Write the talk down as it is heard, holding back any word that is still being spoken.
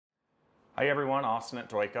Hi everyone, Austin at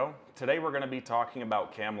Toyco. Today we're going to be talking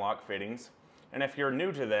about cam-loc fittings. And if you're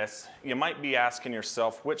new to this, you might be asking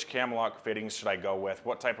yourself, which cam-loc fittings should I go with?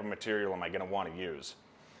 What type of material am I going to want to use?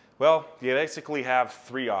 Well, you basically have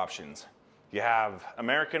three options. You have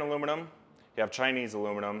American aluminum, you have Chinese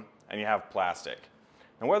aluminum, and you have plastic.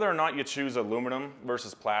 And whether or not you choose aluminum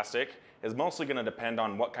versus plastic is mostly going to depend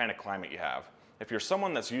on what kind of climate you have. If you're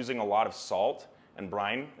someone that's using a lot of salt and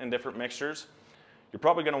brine in different mixtures, you're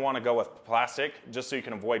probably going to want to go with plastic just so you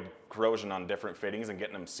can avoid corrosion on different fittings and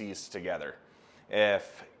getting them seized together.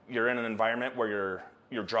 If you're in an environment where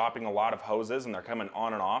you're dropping a lot of hoses and they're coming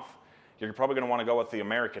on and off, you're probably going to want to go with the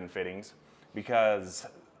American fittings because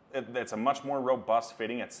it's a much more robust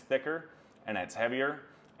fitting. It's thicker and it's heavier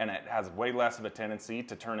and it has way less of a tendency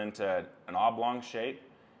to turn into an oblong shape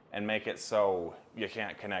and make it so you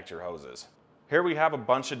can't connect your hoses. Here we have a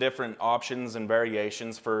bunch of different options and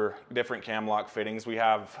variations for different cam-loc fittings. We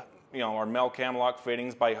have, our male cam-loc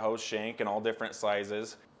fittings by hose shank in all different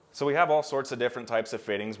sizes. So we have all sorts of different types of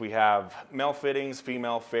fittings. We have male fittings,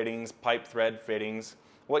 female fittings, pipe thread fittings.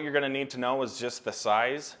 What you're going to need to know is just the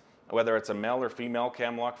size, whether it's a male or female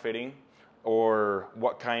cam-loc fitting, or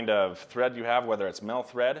what kind of thread you have, whether it's male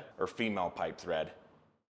thread or female pipe thread.